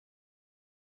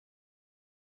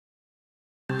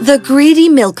The Greedy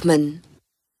Milkman.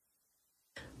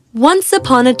 Once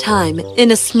upon a time,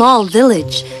 in a small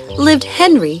village, lived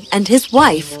Henry and his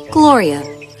wife, Gloria.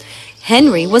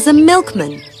 Henry was a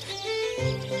milkman.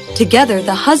 Together,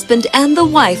 the husband and the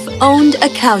wife owned a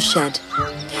cowshed.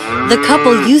 The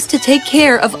couple used to take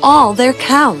care of all their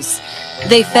cows.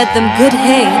 They fed them good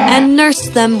hay and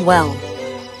nursed them well.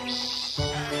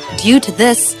 Due to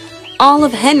this, all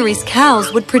of Henry's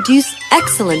cows would produce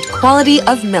excellent quality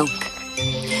of milk.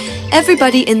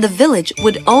 Everybody in the village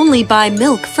would only buy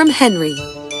milk from Henry.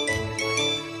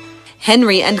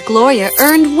 Henry and Gloria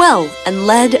earned well and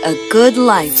led a good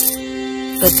life.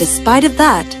 But despite of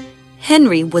that,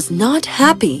 Henry was not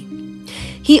happy.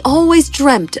 He always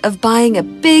dreamt of buying a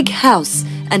big house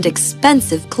and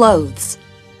expensive clothes.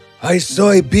 I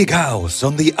saw a big house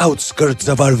on the outskirts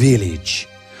of our village.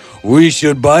 We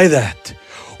should buy that.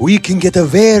 We can get a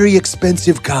very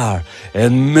expensive car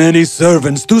and many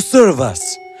servants to serve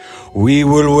us. We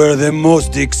will wear the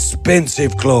most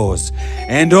expensive clothes,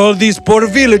 and all these poor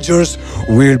villagers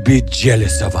will be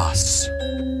jealous of us.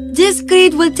 This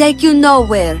greed will take you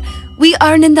nowhere. We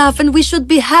earn enough and we should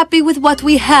be happy with what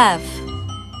we have.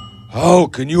 How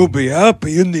can you be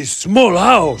happy in this small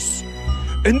house?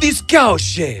 In this cow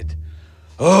shed?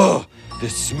 Oh, the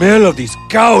smell of these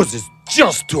cows is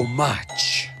just too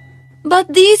much.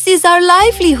 But this is our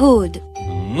livelihood.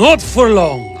 Not for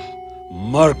long.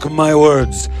 Mark my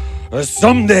words.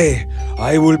 Someday,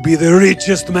 I will be the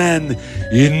richest man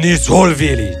in this whole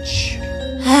village.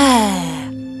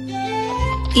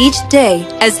 Each day,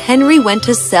 as Henry went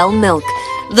to sell milk,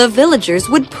 the villagers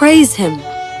would praise him.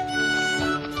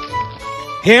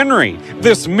 Henry,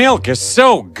 this milk is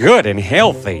so good and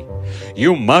healthy.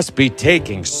 You must be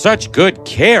taking such good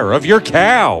care of your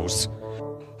cows.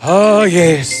 Ah,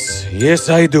 yes. Yes,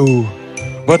 I do.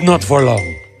 But not for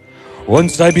long.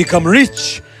 Once I become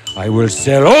rich, I will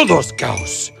sell all those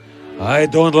cows. I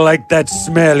don't like that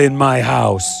smell in my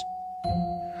house.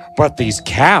 But these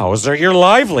cows are your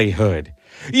livelihood.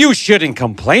 You shouldn't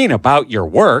complain about your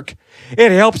work.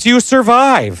 It helps you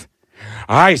survive.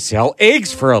 I sell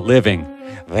eggs for a living.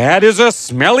 That is a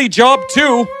smelly job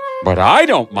too, but I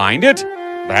don't mind it.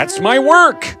 That's my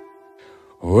work.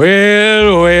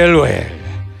 Well.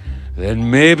 Then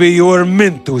maybe you were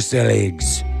meant to sell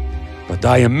eggs. But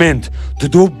I am meant to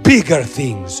do bigger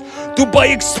things, to buy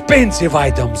expensive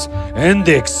items and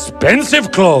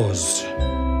expensive clothes.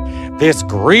 This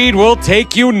greed will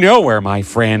take you nowhere, my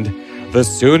friend. The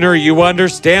sooner you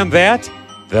understand that,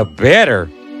 the better.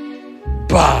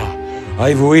 Bah!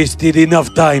 I've wasted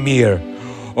enough time here.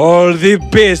 All the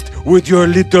best with your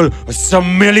little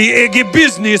smelly eggy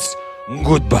business.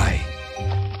 Goodbye.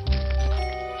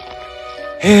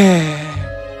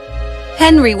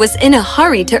 Henry was in a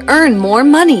hurry to earn more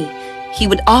money. He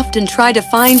would often try to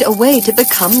find a way to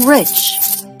become rich.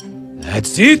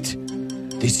 That's it?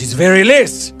 This is very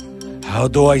less. How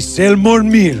do I sell more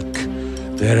milk?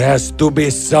 There has to be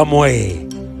some way.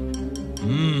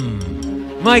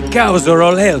 My cows are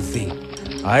all healthy.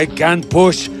 I can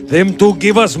push them to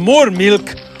give us more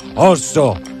milk.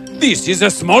 Also, this is a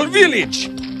small village.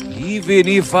 Even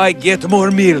if I get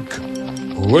more milk,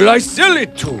 who will I sell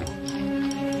it to?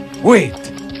 Wait,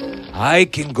 I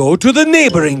can go to the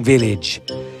neighboring village.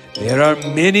 There are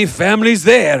many families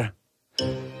there.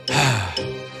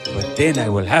 But then I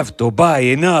will have to buy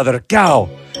another cow.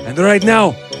 And right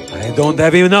now, I don't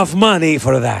have enough money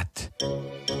for that.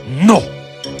 No,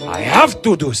 I have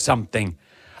to do something.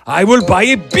 I will buy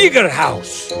a bigger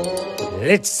house.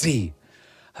 Let's see.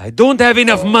 I don't have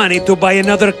enough money to buy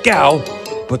another cow,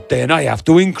 but then I have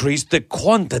to increase the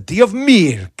quantity of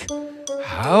milk.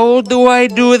 How do I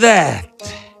do that?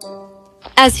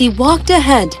 As he walked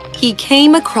ahead, he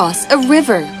came across a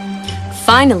river.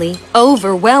 Finally,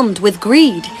 overwhelmed with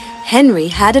greed, Henry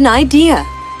had an idea.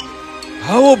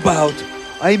 How about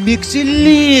I mix a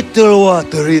little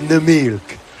water in the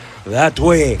milk? That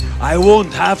way, I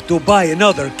won't have to buy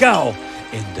another cow.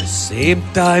 At the same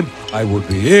time, I will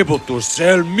be able to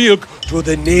sell milk to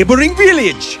the neighboring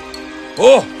village.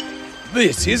 Oh,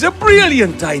 this is a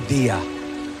brilliant idea.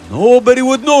 Nobody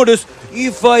would notice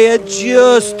if I had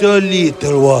just a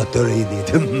little water in it.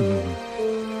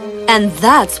 And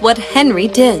that's what Henry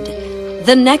did.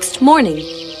 The next morning,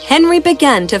 Henry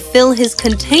began to fill his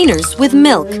containers with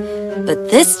milk.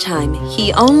 But this time,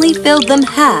 he only filled them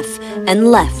half and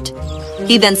left.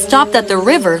 He then stopped at the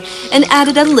river and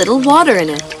added a little water in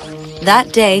it.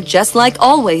 That day, just like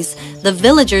always, the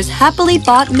villagers happily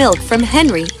bought milk from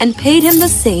Henry and paid him the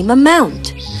same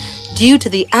amount. Due to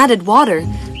the added water,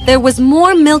 there was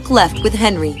more milk left with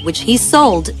Henry, which he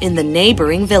sold in the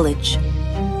neighboring village.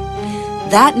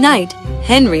 That night,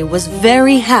 Henry was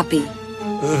very happy.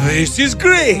 This is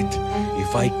great.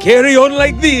 If I carry on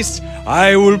like this,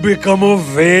 I will become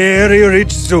very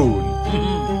rich soon.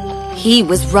 He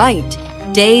was right.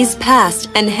 Days passed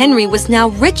and Henry was now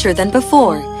richer than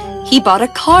before. He bought a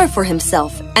car for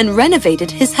himself and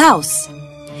renovated his house.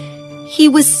 He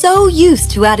was so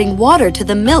used to adding water to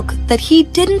the milk that he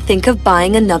didn't think of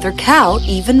buying another cow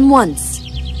even once.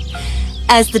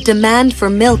 As the demand for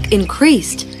milk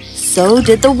increased, so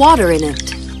did the water in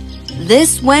it.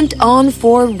 This went on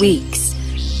for weeks,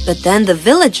 but then the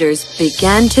villagers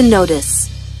began to notice.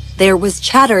 There was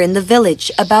chatter in the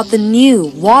village about the new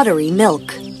watery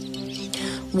milk.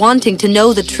 Wanting to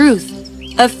know the truth,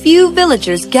 a few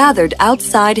villagers gathered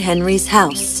outside Henry's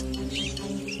house.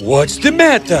 What's the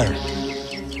matter?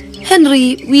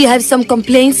 Henry, we have some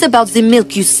complaints about the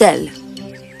milk you sell.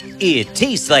 It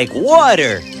tastes like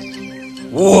water.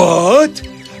 What?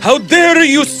 How dare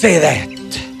you say that?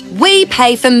 We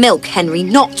pay for milk, Henry,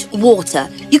 not water.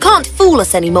 You can't fool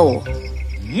us anymore.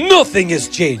 Nothing has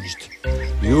changed.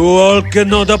 You all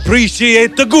cannot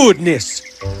appreciate the goodness.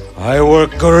 I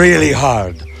work really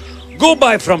hard. Go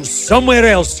buy from somewhere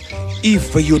else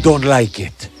if you don't like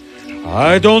it.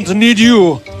 I don't need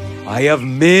you. I have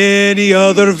many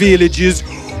other villages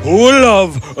who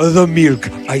love the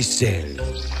milk I sell.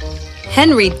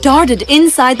 Henry darted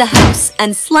inside the house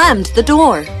and slammed the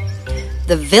door.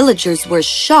 The villagers were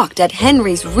shocked at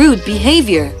Henry's rude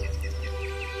behavior.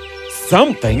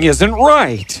 Something isn't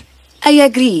right. I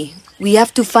agree. We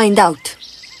have to find out.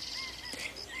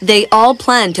 They all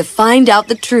planned to find out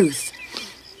the truth.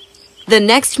 The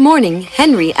next morning,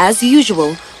 Henry, as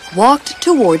usual, walked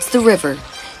towards the river.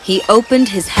 He opened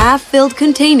his half-filled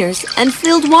containers and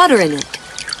filled water in it.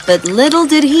 But little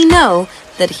did he know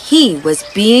that he was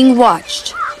being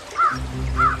watched.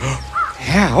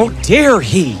 How dare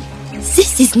he?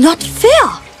 This is not fair.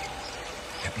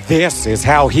 This is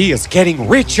how he is getting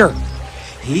richer.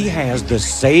 He has the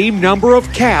same number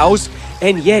of cows,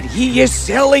 and yet he is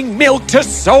selling milk to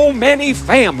so many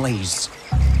families.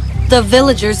 The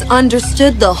villagers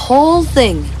understood the whole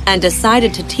thing and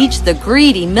decided to teach the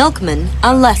greedy milkman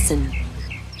a lesson.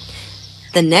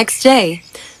 The next day,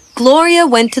 Gloria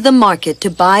went to the market to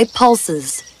buy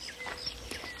pulses.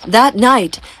 That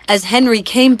night, as Henry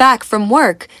came back from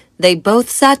work, they both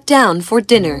sat down for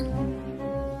dinner.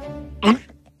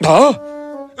 Huh?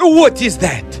 What is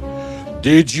that?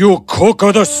 Did you cook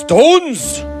the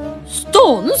stones?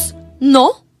 Stones?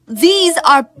 No, these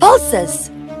are pulses.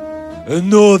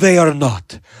 No, they are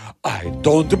not. I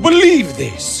don't believe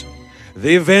this.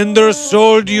 The vendor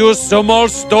sold you some more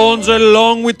stones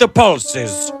along with the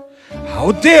pulses.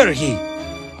 How dare he?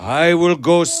 I will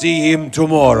go see him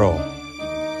tomorrow.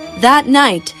 That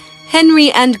night,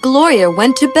 Henry and Gloria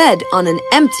went to bed on an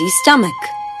empty stomach.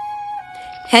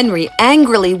 Henry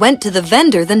angrily went to the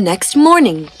vendor the next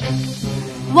morning.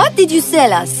 What did you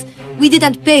sell us? We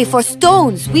didn't pay for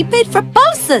stones. We paid for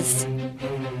pulses.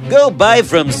 Go buy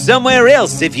from somewhere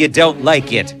else if you don't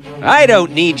like it. I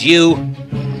don't need you.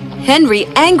 Henry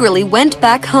angrily went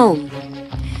back home.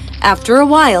 After a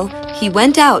while, he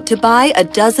went out to buy a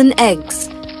dozen eggs.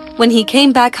 When he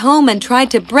came back home and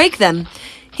tried to break them,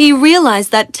 he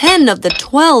realized that 10 of the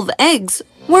 12 eggs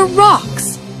were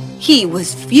rocks. He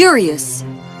was furious.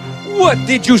 What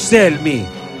did you sell me?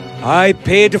 I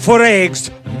paid for eggs,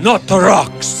 not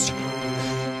rocks.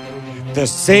 The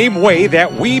same way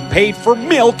that we paid for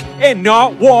milk and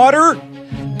not water?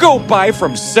 Go buy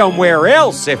from somewhere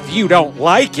else if you don't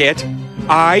like it.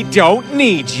 I don't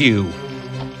need you.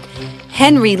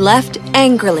 Henry left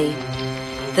angrily.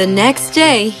 The next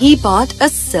day, he bought a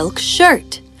silk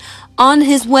shirt. On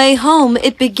his way home,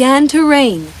 it began to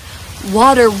rain.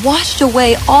 Water washed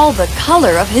away all the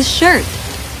color of his shirt.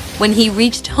 When he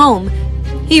reached home,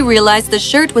 he realized the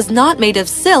shirt was not made of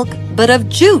silk, but of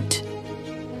jute.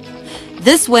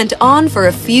 This went on for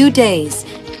a few days.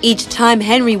 Each time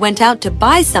Henry went out to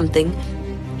buy something,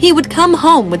 he would come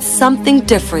home with something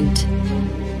different.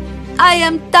 I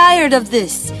am tired of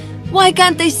this. Why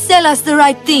can't they sell us the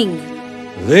right thing?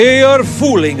 They are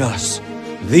fooling us.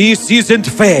 This isn't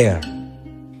fair.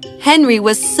 Henry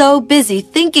was so busy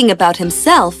thinking about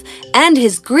himself and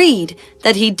his greed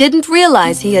that he didn't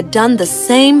realize he had done the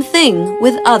same thing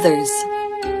with others.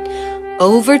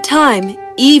 Over time,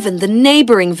 even the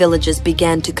neighboring villages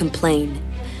began to complain.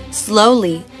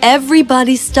 Slowly,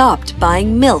 everybody stopped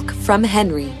buying milk from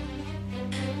Henry.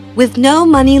 With no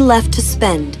money left to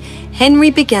spend,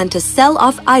 Henry began to sell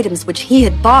off items which he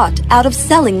had bought out of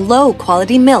selling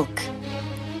low-quality milk.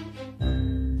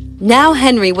 Now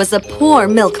Henry was a poor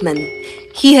milkman.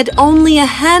 He had only a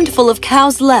handful of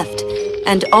cows left,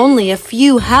 and only a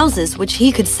few houses which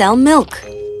he could sell milk.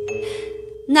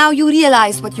 Now you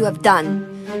realize what you have done.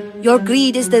 Your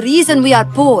greed is the reason we are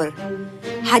poor.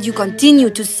 Had you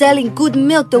continued to selling good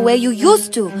milk the way you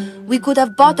used to, we could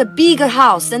have bought a bigger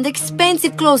house and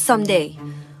expensive clothes someday.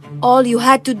 All you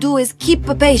had to do is keep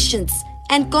patience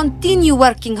and continue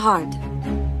working hard.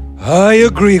 I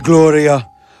agree, Gloria.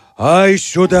 I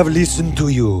should have listened to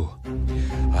you.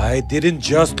 I didn't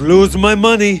just lose my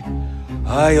money.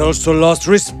 I also lost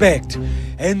respect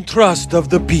and trust of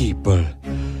the people.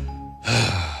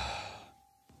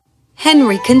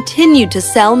 Henry continued to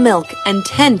sell milk and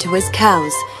tend to his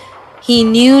cows. He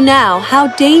knew now how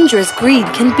dangerous greed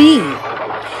can be.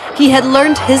 He had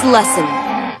learned his lesson.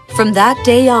 From that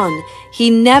day on, he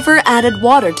never added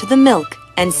water to the milk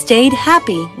and stayed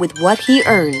happy with what he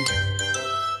earned.